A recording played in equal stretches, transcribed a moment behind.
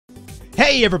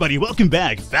Hey everybody, welcome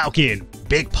back. Falcon,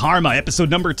 Big Pharma,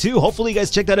 episode number 2. Hopefully you guys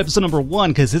checked out episode number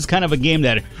 1, because it's kind of a game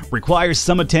that requires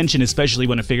some attention, especially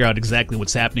when I figure out exactly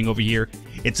what's happening over here.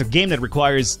 It's a game that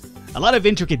requires a lot of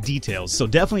intricate details, so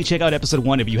definitely check out episode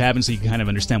 1 if you haven't, so you can kind of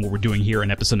understand what we're doing here in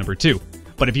episode number 2.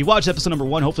 But if you watched episode number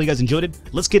 1, hopefully you guys enjoyed it.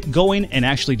 Let's get going and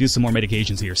actually do some more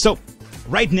medications here. So,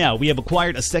 right now, we have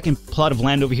acquired a second plot of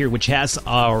land over here, which has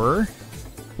our...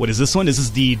 What is this one? This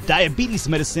is the diabetes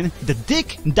medicine, the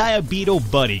Dick Diabeto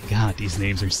Buddy. God, these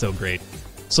names are so great.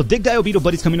 So Dick Diabeto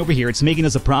Buddy's coming over here. It's making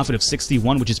us a profit of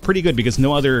 61, which is pretty good because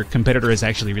no other competitor has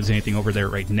actually released anything over there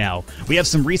right now. We have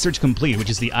some research complete, which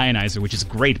is the ionizer, which is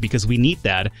great because we need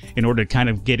that in order to kind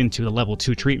of get into the level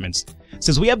 2 treatments.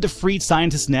 Since we have the freed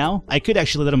scientist now, I could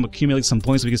actually let him accumulate some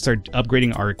points so we can start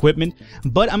upgrading our equipment,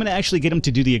 but I'm going to actually get him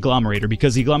to do the agglomerator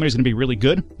because the agglomerator is going to be really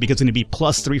good because it's going to be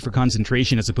 +3 for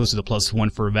concentration as opposed to the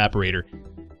 +1 for evaporator.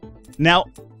 Now,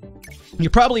 you're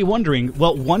probably wondering,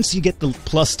 well, once you get the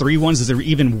 +3 ones, is it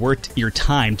even worth your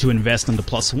time to invest in the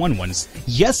 +1 ones?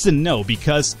 Yes and no,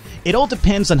 because it all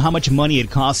depends on how much money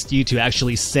it costs you to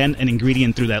actually send an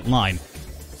ingredient through that line.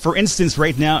 For instance,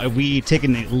 right now, if we take a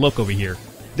look over here,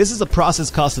 this is a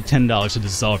process cost of $10 for the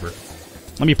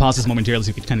dissolver. Let me pause this momentarily so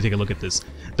you can kind of take a look at this.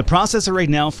 The processor right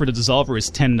now for the dissolver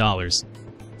is $10.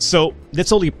 So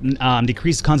that's only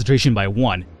decreased concentration by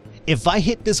 1. If I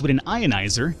hit this with an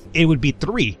ionizer, it would be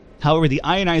 3. However, the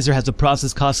ionizer has a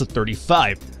process cost of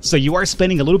 35, so you are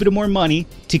spending a little bit more money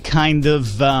to kind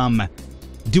of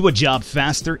do a job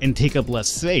faster and take up less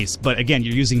space. But again,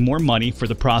 you're using more money for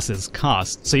the process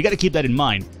cost, so you got to keep that in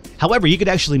mind. However, you could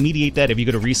actually mediate that if you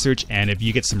go to research, and if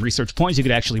you get some research points, you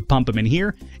could actually pump them in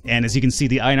here. And as you can see,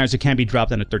 the ionizer can be dropped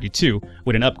down to 32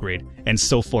 with an upgrade, and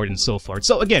so forth and so forth.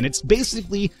 So again, it's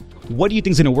basically what do you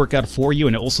think is going to work out for you,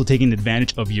 and also taking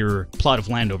advantage of your plot of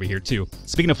land over here too.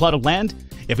 Speaking of plot of land,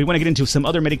 if we want to get into some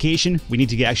other medication, we need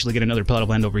to actually get another plot of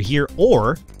land over here,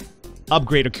 or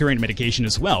upgrade a current medication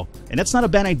as well. And that's not a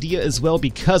bad idea as well,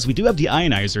 because we do have the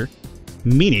ionizer,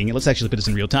 meaning, let's actually put this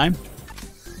in real time,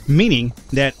 meaning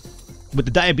that with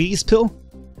the diabetes pill,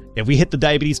 if we hit the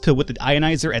diabetes pill with the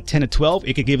ionizer at 10 to 12,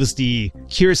 it could give us the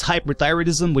cures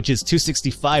hyperthyroidism, which is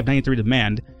 265, 93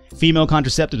 demand. Female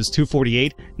contraceptive is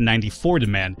 248, 94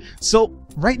 demand. So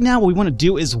right now what we want to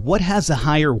do is what has a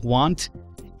higher want,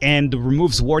 and the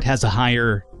removes wart has a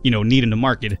higher, need in the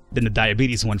market than the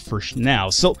diabetes one for now.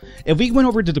 So if we went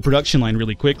over to the production line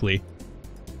really quickly,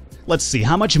 let's see,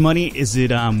 how much money is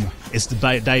it, is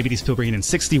the diabetes pill bringing in?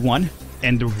 61,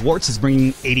 and the warts is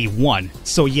bringing 81.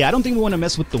 So yeah, I don't think we want to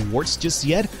mess with the warts just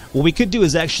yet. What we could do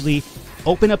is actually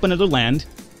open up another land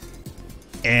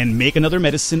and make another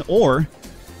medicine, or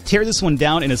tear this one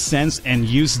down in a sense and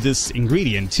use this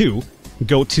ingredient to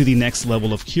go to the next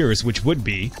level of cures, which would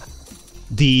be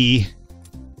the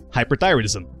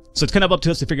hyperthyroidism. So it's kind of up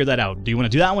to us to figure that out. Do you want to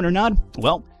do that one or not?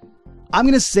 Well, I'm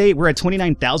going to say we're at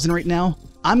 29,000 right now.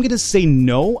 I'm going to say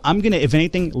no. I'm going to, if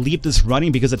anything, leave this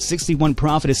running because at 61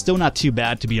 profit is still not too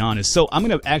bad, to be honest. So I'm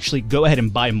going to actually go ahead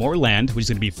and buy more land, which is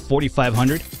going to be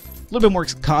 4,500. A little bit more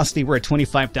costly. We're at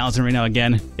 25,000 right now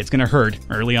again. It's going to hurt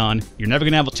early on. You're never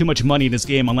going to have too much money in this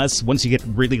game unless once you get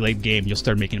really late game, you'll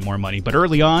start making more money. But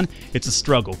early on, it's a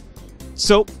struggle.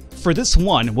 So for this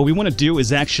one, what we want to do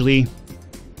is actually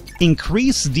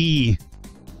increase the...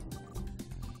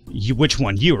 which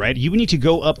one? You, right? You need to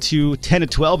go up to 10 to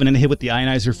 12 and then hit with the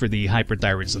ionizer for the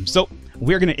hyperthyroidism. So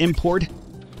we're going to import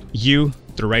you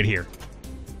through right here.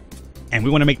 And we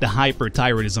want to make the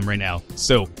hyperthyroidism right now.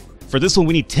 So for this one,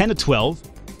 we need 10 to 12.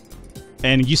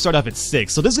 And you start off at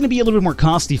 6. So this is going to be a little bit more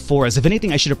costly for us. If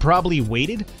anything, I should have probably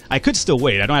waited. I could still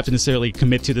wait. I don't have to necessarily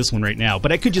commit to this one right now.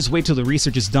 But I could just wait till the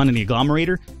research is done in the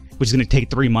agglomerator, which is going to take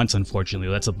 3 months, unfortunately.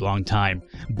 That's a long time.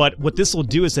 But what this will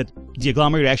do is that the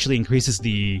agglomerator actually increases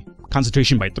the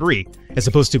concentration by 3, as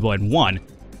opposed to by 1.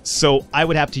 So I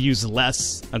would have to use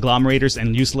less agglomerators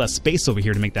and use less space over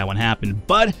here to make that one happen.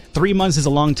 But 3 months is a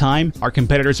long time. Our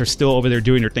competitors are still over there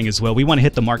doing their thing as well. We want to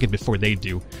hit the market before they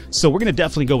do. So we're going to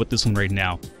definitely go with this one right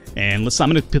now. And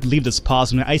I'm going to leave this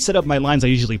pause. When I set up my lines, I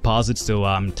usually pause it so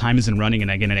time isn't running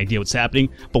and I get an idea what's happening.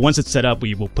 But once it's set up,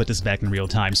 we will put this back in real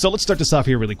time. So let's start this off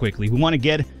here really quickly. We want to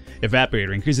get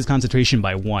evaporator, increases concentration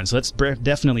by 1. So that's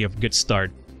definitely a good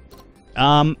start.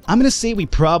 I'm going to say we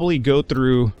probably go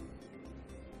through...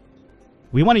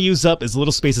 We want to use up as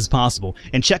little space as possible.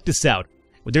 And check this out.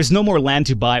 There's no more land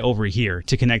to buy over here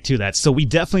to connect to that. So we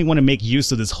definitely want to make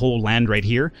use of this whole land right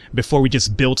here before we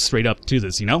just build straight up to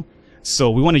this,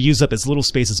 So we want to use up as little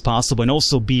space as possible and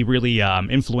also be really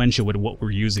influential with what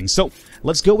we're using. So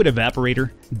let's go with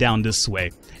Evaporator down this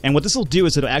way. And what this will do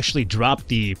is it'll actually drop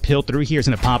the pill through here. It's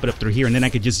going to pop it up through here, and then I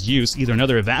could just use either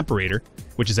another Evaporator,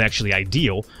 which is actually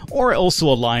ideal, or also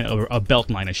a line, or a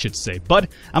belt line, I should say. But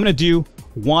I'm going to do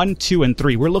 1, 2, and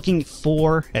 3. We're looking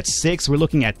 4 at 6. We're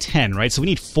looking at 10, right? So we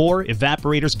need 4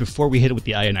 Evaporators before we hit it with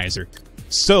the ionizer.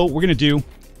 So we're going to do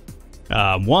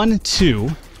 1, 2,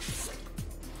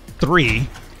 3,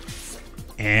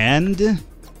 and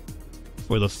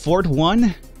for the 4th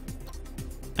one,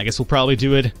 I guess we'll probably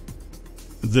do it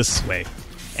this way.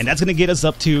 And that's going to get us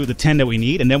up to the 10 that we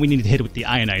need, and then we need to hit it with the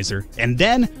ionizer. And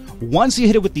then, once you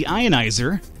hit it with the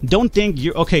ionizer, don't think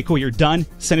you're, okay, cool, you're done,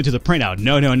 send it to the printout.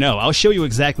 No, no, no. I'll show you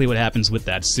exactly what happens with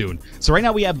that soon. So right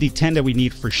now we have the 10 that we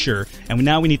need for sure, and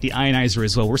now we need the ionizer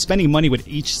as well. We're spending money with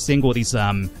each single of these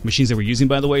machines that we're using,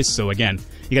 by the way, so again,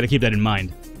 you got to keep that in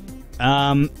mind.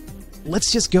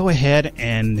 Let's just go ahead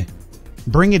and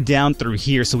bring it down through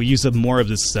here so we use up more of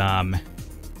this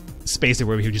space that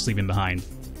we're just leaving behind.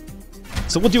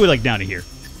 So we'll do it like down to here.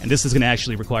 And this is going to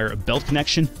actually require a belt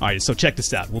connection. Alright, so check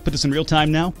this out. We'll put this in real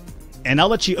time now. And I'll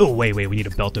let you... Oh, wait, we need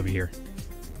a belt over here.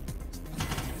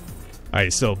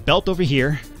 Alright, so belt over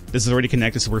here. This is already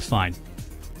connected, so we're fine.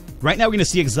 Right now we're going to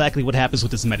see exactly what happens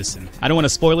with this medicine. I don't want to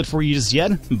spoil it for you just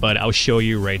yet, but I'll show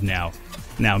you right now.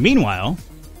 Now, meanwhile...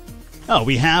 Oh,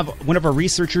 we have... One of our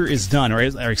researcher is done, or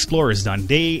our explorer is done.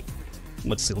 They...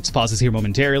 Let's see, let's pause this here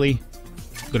momentarily.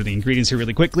 Go to the ingredients here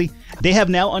really quickly. They have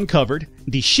now uncovered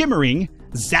the shimmering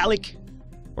Zalic,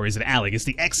 or is it Alic? It's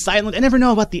the X silent. I never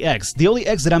know about the X. The only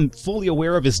X that I'm fully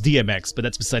aware of is DMX, but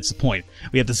that's besides the point.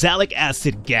 We have the Zalic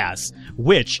acid gas,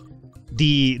 which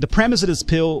the premise of this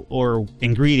pill or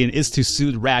ingredient is to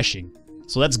soothe rashing.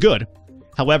 So that's good.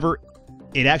 However,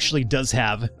 it actually does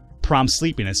have prompt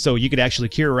sleepiness. So you could actually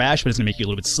cure a rash, but it's going to make you a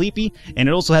little bit sleepy. And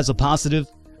it also has a positive...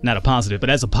 Not a positive,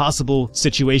 but as a possible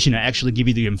situation to actually give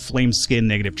you the inflamed skin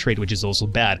negative trait, which is also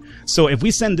bad. So if we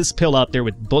send this pill out there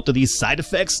with both of these side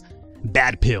effects,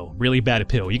 bad pill, really bad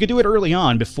pill. You could do it early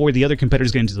on before the other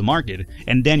competitors get into the market,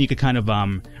 and then you could kind of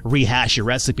rehash your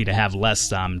recipe to have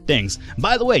less things.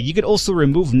 By the way, you could also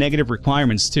remove negative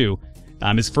requirements too.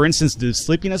 As for instance, the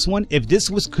sleepiness one, if this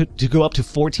was to go up to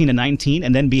 14 to 19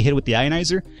 and then be hit with the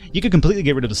ionizer, you could completely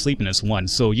get rid of the sleepiness one.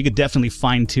 So you could definitely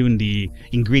fine-tune the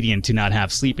ingredient to not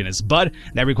have sleepiness. But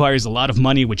that requires a lot of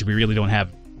money, which we really don't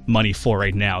have money for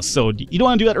right now. So you don't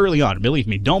want to do that early on. Believe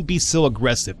me, don't be so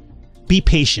aggressive. Be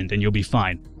patient and you'll be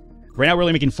fine. Right now we're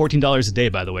only making $14 a day,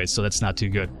 by the way, so that's not too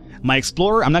good. My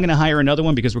Explorer, I'm not going to hire another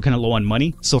one because we're kind of low on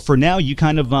money. So for now, you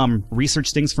kind of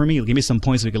research things for me. Give me some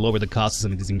points so we can lower the cost of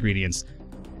some of these ingredients.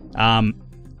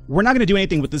 We're not going to do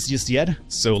anything with this just yet,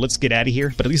 so let's get out of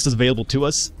here. But at least it's available to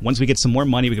us. Once we get some more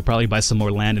money, we could probably buy some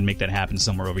more land and make that happen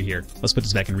somewhere over here. Let's put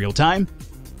this back in real time.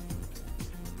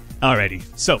 Alrighty,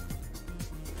 so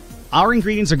our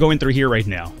ingredients are going through here right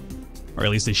now. Or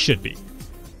at least they should be.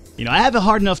 You know, I have a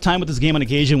hard enough time with this game on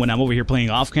occasion when I'm over here playing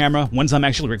off camera. Once I'm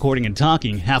actually recording and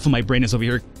talking, half of my brain is over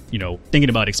here, you know, thinking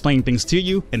about explaining things to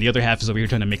you, and the other half is over here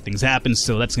trying to make things happen,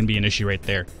 so that's going to be an issue right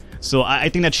there. So I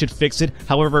think that should fix it.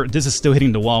 However, this is still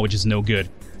hitting the wall, which is no good.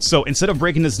 So instead of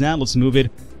breaking this down, let's move it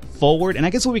forward. And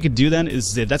I guess what we could do then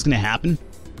is, if that's going to happen,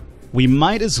 we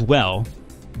might as well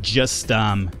just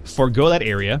forego that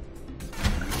area.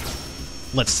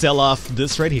 Let's sell off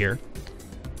this right here.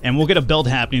 And we'll get a build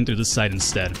happening through this side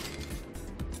instead.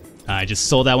 I just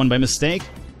sold that one by mistake.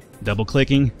 Double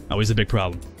clicking, always a big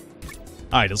problem.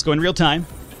 Alright, let's go in real time.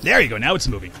 There you go, now it's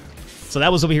moving. So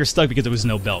that was over here stuck because there was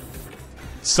no belt.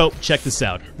 So, check this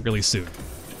out really soon.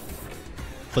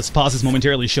 Let's pause this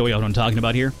momentarily to show you what I'm talking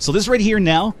about here. So this right here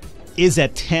now is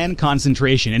at 10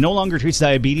 concentration. It no longer treats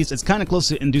diabetes. It's kind of close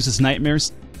to induces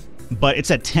nightmares, but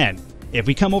it's at 10. If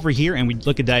we come over here and we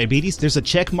look at diabetes, there's a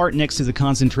check mark next to the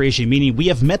concentration, meaning we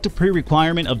have met the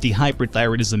pre-requirement of the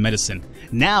hyperthyroidism medicine.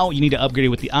 Now you need to upgrade it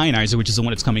with the ionizer, which is the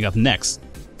one that's coming up next.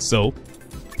 So,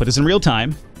 put this in real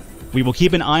time. We will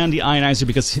keep an eye on the ionizer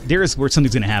because there is where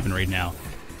something's going to happen right now.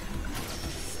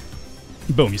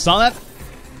 Boom, you saw that?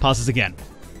 Pause this again.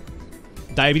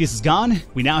 Diabetes is gone.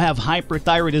 We now have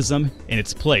hyperthyroidism in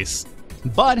its place.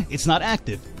 But it's not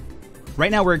active. Right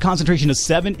now we're at concentration of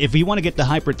 7. If we want to get the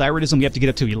hyperthyroidism, we have to get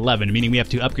up to 11, meaning we have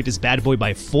to upgrade this bad boy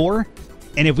by 4.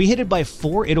 And if we hit it by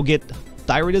 4, it'll get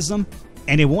thyroidism,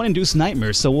 and it won't induce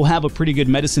nightmares, so we'll have a pretty good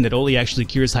medicine that only actually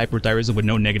cures hyperthyroidism with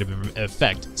no negative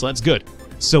effect. So that's good.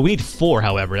 So we need 4,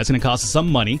 however. That's going to cost us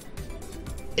some money.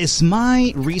 Is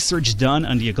my research done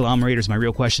on the agglomerator is my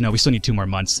real question. No, we still need 2 more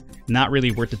months. Not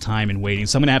really worth the time and waiting.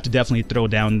 So I'm going to have to definitely throw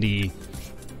down the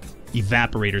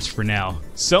evaporators for now.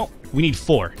 So we need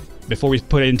 4. before we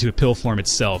put it into a pill form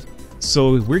itself.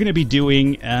 So we're going to be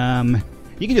doing,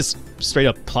 you can just straight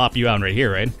up plop you out right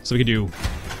here, right? So we can do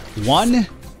 1.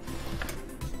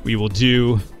 We will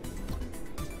do,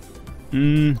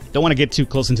 don't want to get too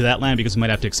close into that land because we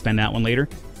might have to expend that one later.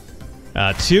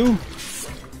 2,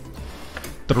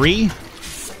 3,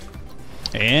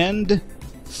 and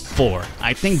 4.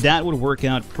 I think that would work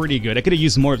out pretty good. I could have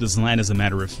used more of this land as a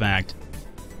matter of fact.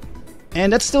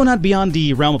 And that's still not beyond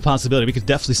the realm of possibility. We could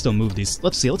definitely still move these.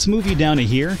 Let's see, let's move you down to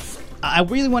here. I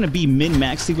really want to be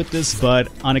min-maxing with this, but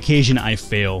on occasion I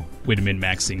fail with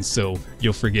min-maxing, so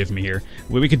you'll forgive me here.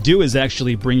 What we could do is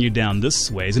actually bring you down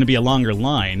this way. It's going to be a longer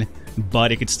line,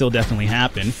 but it could still definitely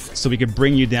happen. So we could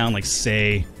bring you down, like,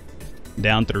 say,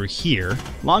 down through here.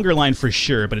 Longer line for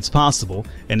sure, but it's possible.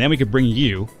 And then we could bring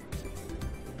you...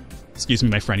 Excuse me,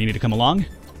 my friend, you need to come along?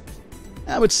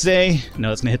 I would say... No,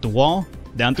 that's going to hit the wall.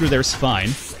 Down through there's fine.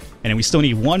 And then we still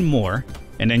need one more.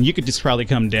 And then you could just probably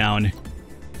come down...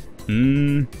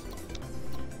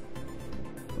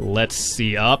 Let's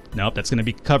see, up. Nope, that's going to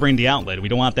be covering the outlet. We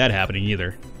don't want that happening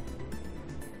either.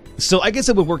 So I guess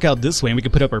it would work out this way, and we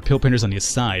could put up our pill printers on the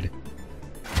side.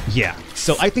 Yeah,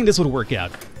 so I think this would work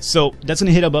out. So that's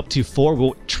going to hit up to 4.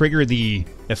 We'll trigger the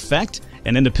effect,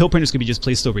 and then the pill printers could be just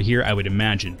placed over here, I would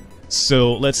imagine.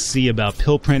 So let's see about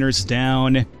pill printers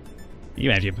down.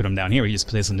 Even if you put them down here, we just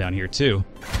place them down here too.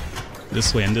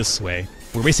 This way and this way.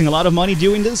 We're wasting a lot of money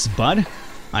doing this, but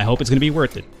I hope it's going to be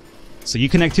worth it. So you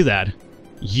connect to that.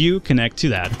 You connect to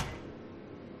that.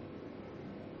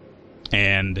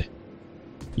 And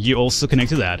you also connect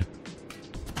to that.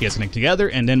 You guys connect together,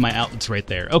 and then my outlet's right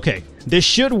there. Okay, this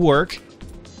should work.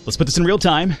 Let's put this in real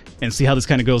time and see how this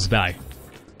kind of goes by.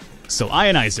 So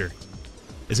ionizer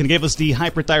is going to give us the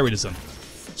hyperthyroidism.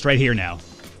 It's right here now.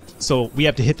 So we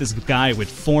have to hit this guy with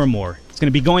 4 more. It's going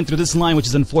to be going through this line, which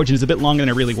is unfortunate. It's a bit longer than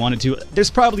I really wanted to. There's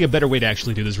probably a better way to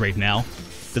actually do this right now.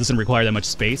 That doesn't require that much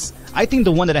space. I think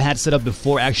the one that I had set up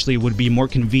before actually would be more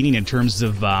convenient in terms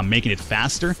of making it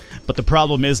faster, but the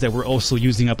problem is that we're also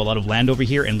using up a lot of land over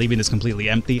here and leaving this completely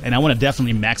empty, and I want to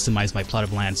definitely maximize my plot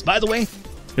of lands. By the way,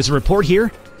 there's a report here.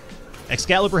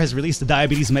 Excalibur has released the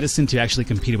diabetes medicine to actually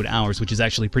compete with ours, which is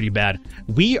actually pretty bad.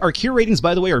 Our cure ratings,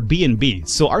 by the way, are B and B,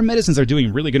 so our medicines are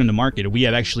doing really good in the market. We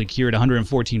have actually cured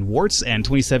 114 warts and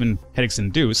 27 headaches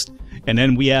induced, and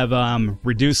then we have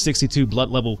reduced 62 blood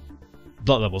levels,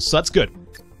 so that's good.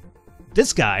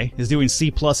 This guy is doing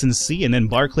C+ and C, and then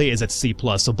Barclay is at C+.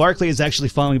 So Barclay is actually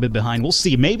falling a bit behind. We'll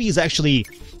see. Maybe he's actually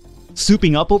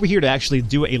souping up over here to actually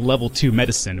do a level 2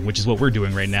 medicine, which is what we're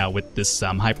doing right now with this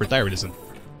hyperthyroidism.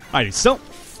 Alrighty, so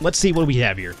let's see what we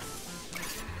have here.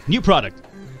 New product.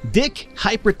 Dick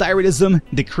Hyperthyroidism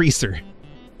Decreaser.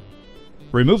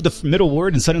 Remove the middle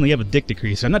word and suddenly you have a dick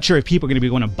decreaser. I'm not sure if people are going to be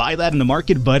going to buy that in the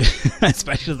market, but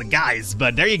especially the guys.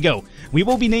 But there you go. We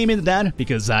will be naming that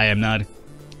because I am not,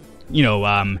 you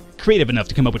know, creative enough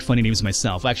to come up with funny names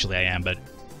myself. Actually, I am, but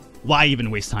why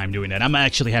even waste time doing that? I'm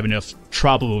actually having enough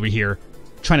trouble over here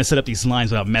trying to set up these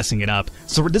lines without messing it up.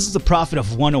 So this is a profit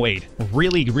of 108.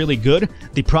 Really, really good.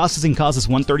 The processing cost is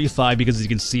 135 because as you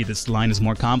can see, this line is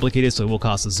more complicated, so it will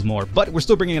cost us more. But we're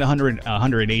still bringing in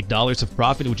 $108 of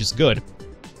profit, which is good.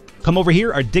 Come over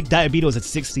here, our Dick Diabeto is at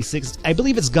 66. I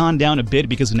believe it's gone down a bit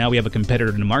because now we have a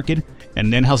competitor in the market.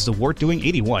 And then how's the Wart doing?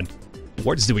 81.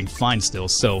 Wart's doing fine still,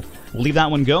 so we'll leave that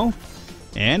one go.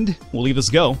 And we'll leave this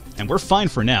go. And we're fine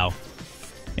for now.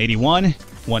 81,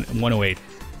 108.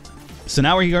 So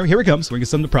now here it comes. We're going to get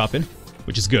some to profit,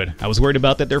 which is good. I was worried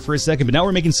about that there for a second, but now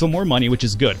we're making some more money, which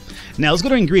is good. Now let's go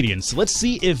to ingredients. Let's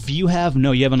see if you have...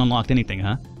 No, you haven't unlocked anything,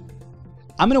 huh?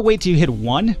 I'm going to wait till you hit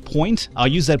 1 point. I'll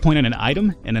use that point on an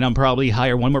item, and then I'll probably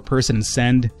hire one more person and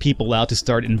send people out to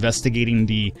start investigating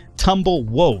the tumble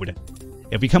woad.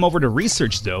 If we come over to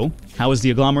research, though, how is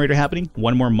the agglomerator happening?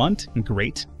 1 more month.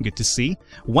 Great. Good to see.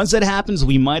 Once that happens,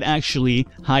 we might actually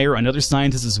hire another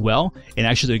scientist as well and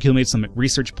actually accumulate some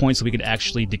research points so we could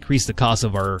actually decrease the cost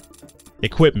of our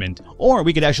equipment. Or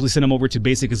we could actually send them over to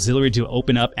Basic Auxiliary to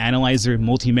open up Analyzer,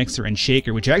 Multi-Mixer, and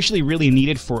Shaker, which are actually really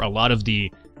needed for a lot of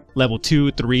the level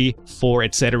 2, 3, 4,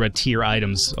 etc. tier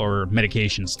items or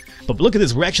medications. But look at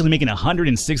this, we're actually making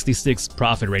 166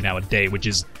 profit right now a day, which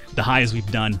is the highest we've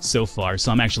done so far.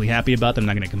 So I'm actually happy about that. I'm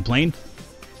not going to complain.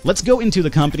 Let's go into the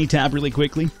company tab really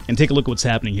quickly and take a look at what's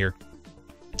happening here.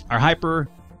 Our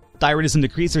hyperthyroidism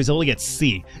decreaser is only at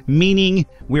C, meaning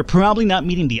we're probably not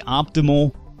meeting the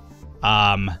optimal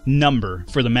number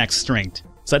for the max strength.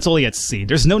 So that's only at C.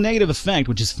 There's no negative effect,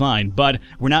 which is fine, but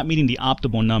we're not meeting the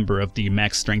optimal number of the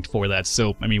max strength for that.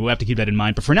 So, I mean, we'll have to keep that in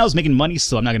mind. But for now, it's making money,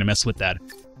 so I'm not going to mess with that.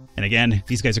 And again,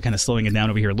 these guys are kind of slowing it down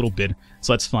over here a little bit,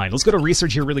 so that's fine. Let's go to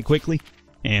research here really quickly,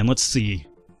 and let's see.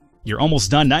 You're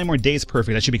almost done. 9 more days.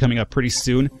 Perfect. That should be coming up pretty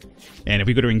soon. And if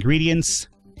we go to ingredients,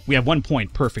 we have 1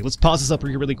 point. Perfect. Let's pause this up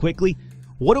here really quickly.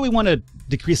 What do we want to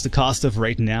decrease the cost of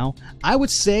right now? I would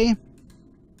say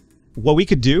what we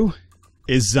could do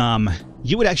is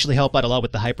you would actually help out a lot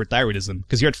with the hyperthyroidism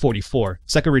because you're at 44.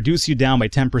 So I could reduce you down by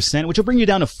 10%, which will bring you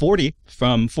down to 40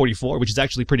 from 44, which is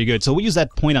actually pretty good. So we'll use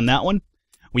that point on that one.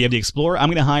 We have the Explorer. I'm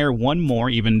going to hire 1 more,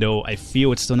 even though I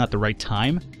feel it's still not the right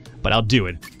time, but I'll do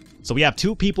it. So we have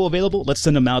 2 people available. Let's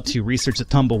send them out to research the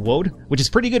Tumbleweed, which is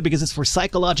pretty good because it's for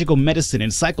psychological medicine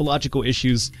and psychological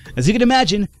issues, as you can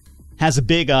imagine, has a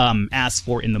big ask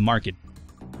for in the market.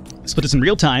 Let's put this in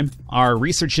real time. Our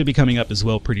research should be coming up as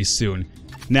well pretty soon.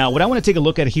 Now, what I want to take a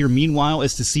look at here meanwhile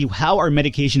is to see how our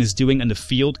medication is doing in the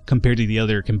field compared to the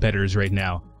other competitors right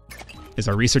now. Is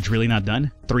our research really not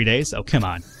done? 3 days? Oh, come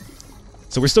on.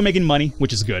 So we're still making money,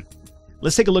 which is good.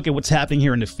 Let's take a look at what's happening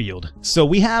here in the field. So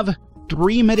we have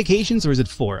 3 medications, or is it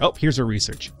 4? Oh, here's our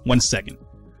research. 1 second.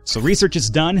 So research is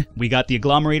done. We got the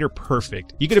agglomerator.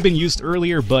 Perfect. You could have been used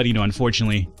earlier, but,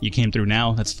 unfortunately, you came through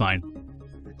now. That's fine.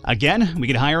 Again, we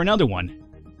could hire another one.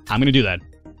 I'm going to do that.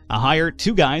 I'll hire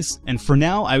 2 guys, and for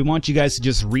now, I want you guys to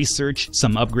just research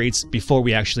some upgrades before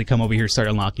we actually come over here and start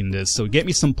unlocking this. So get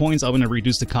me some points. I'm going to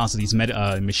reduce the cost of these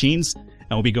machines, and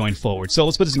we'll be going forward. So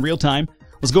let's put this in real time.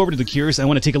 Let's go over to the cures. I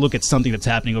want to take a look at something that's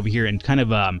happening over here and kind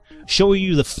of show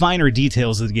you the finer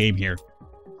details of the game here.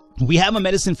 We have a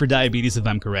medicine for diabetes, if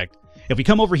I'm correct. If we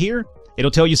come over here,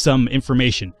 it'll tell you some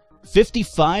information.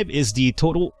 55 is the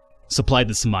total supplied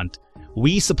this month.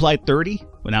 We supplied 30,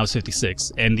 well now it's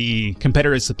 56, and the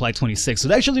competitors supplied 26. So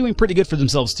they're actually doing pretty good for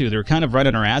themselves too. They're kind of right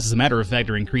on our ass. As a matter of fact,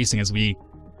 they're increasing as we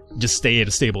just stay at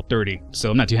a stable 30. So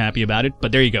I'm not too happy about it,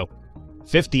 but there you go.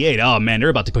 58. Oh man, they're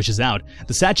about to push us out.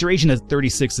 The saturation is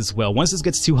 36 as well. Once this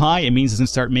gets too high, it means it's going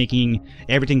to start making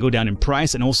everything go down in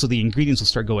price, and also the ingredients will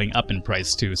start going up in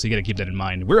price too, so you got to keep that in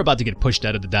mind. We're about to get pushed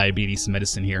out of the diabetes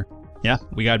medicine here. Yeah,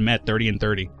 we got met 30 and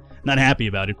 30. Not happy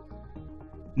about it.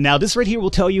 Now, this right here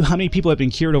will tell you how many people have been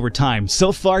cured over time.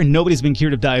 So far, nobody's been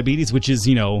cured of diabetes, which is,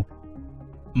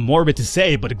 morbid to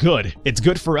say, but good. It's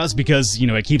good for us because,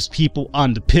 it keeps people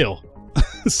on the pill.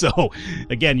 So,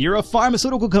 again, you're a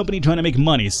pharmaceutical company trying to make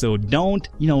money, so don't,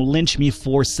 lynch me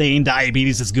for saying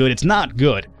diabetes is good. It's not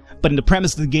good. But in the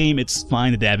premise of the game, it's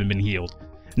fine that they haven't been healed.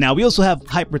 Now, we also have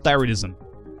hyperthyroidism.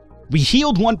 We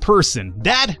healed 1 person.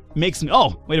 That makes me...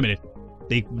 Oh, wait a minute.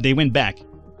 They went back.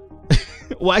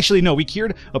 Well, actually, no. We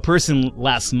cured a person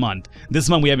last month. This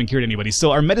month, we haven't cured anybody.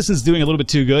 So our medicine's doing a little bit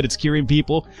too good. It's curing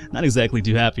people. Not exactly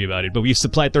too happy about it, but we've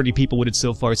supplied 30 people with it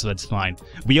so far, so that's fine.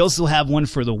 We also have one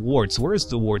for the warts. Where's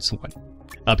the warts one?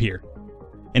 Up here.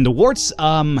 And the warts,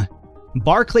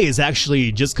 Barclay is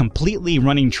actually just completely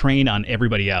running train on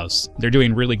everybody else. They're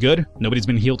doing really good. Nobody's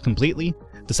been healed completely.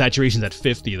 The saturation's at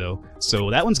 50 though, so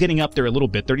that one's getting up there a little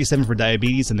bit. 37 for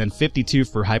diabetes and then 52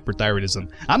 for hyperthyroidism.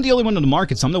 I'm the only one on the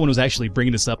market, so I'm the one who's actually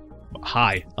bringing this up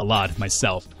high a lot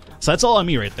myself. So that's all on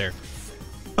me right there.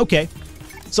 Okay,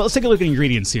 so let's take a look at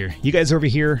ingredients here. You guys are over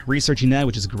here researching that,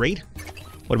 which is great.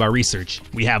 What about research?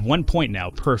 We have 1 point now.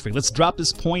 Perfect. Let's drop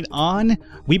this point on.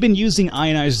 We've been using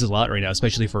ionizers a lot right now,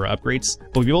 especially for our upgrades,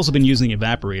 but we've also been using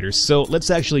evaporators. So let's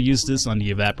actually use this on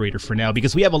the evaporator for now,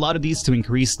 because we have a lot of these to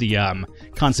increase the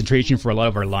concentration for a lot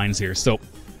of our lines here. So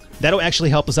that'll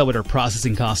actually help us out with our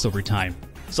processing costs over time.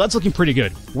 So that's looking pretty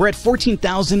good. We're at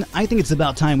 14,000. I think it's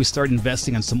about time we start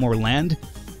investing on some more land.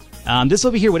 This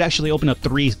over here would actually open up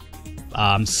 3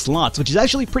 slots, which is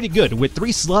actually pretty good. With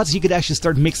 3 slots, you could actually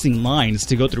start mixing lines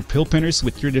to go through pill printers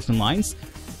with 3 different lines,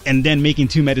 and then making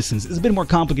 2 medicines. It's a bit more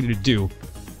complicated to do.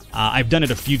 I've done it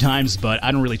a few times, but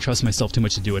I don't really trust myself too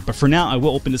much to do it. But for now, I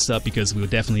will open this up because we will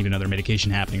definitely need another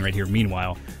medication happening right here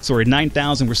meanwhile. So we're at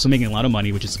 9,000. We're still making a lot of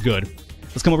money, which is good.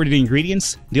 Let's come over to the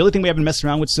ingredients. The only thing we haven't messed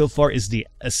around with so far is the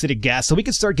acidic gas. So we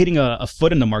could start getting a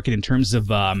foot in the market in terms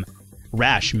of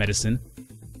rash medicine.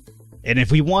 And if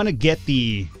we want to get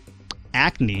the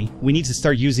acne, we need to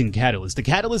start using catalyst. The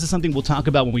catalyst is something we'll talk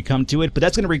about when we come to it, but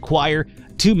that's going to require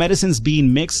 2 medicines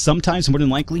being mixed, sometimes more than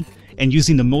likely, and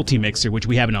using the multi-mixer, which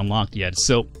we haven't unlocked yet.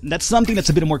 So that's something that's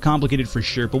a bit more complicated for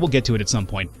sure, but we'll get to it at some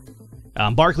point.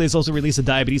 Barclay has also released a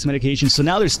diabetes medication, so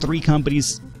now there's 3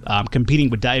 companies competing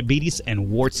with diabetes and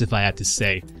warts, if I had to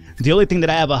say. The only thing that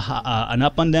I have an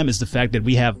up on them is the fact that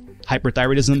we have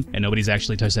hyperthyroidism, and nobody's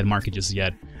actually touched that market just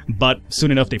yet. But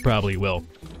soon enough, they probably will.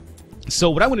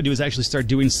 So what I want to do is actually start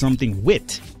doing something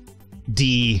with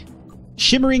the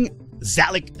shimmering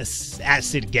xalic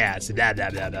acid gas,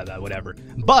 whatever.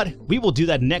 But we will do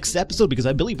that next episode because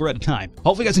I believe we're out of time.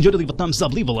 Hopefully you guys enjoyed it. Leave a thumbs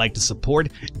up, leave a like to support.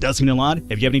 It does mean a lot.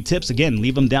 If you have any tips, again,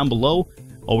 leave them down below.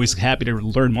 Always happy to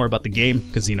learn more about the game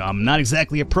because, I'm not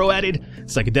exactly a pro at it,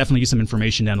 so I could definitely use some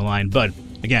information down the line. But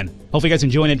again, hopefully you guys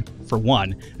enjoyed it. For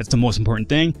one, that's the most important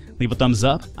thing. Leave a thumbs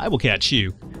up. I will catch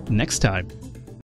you next time.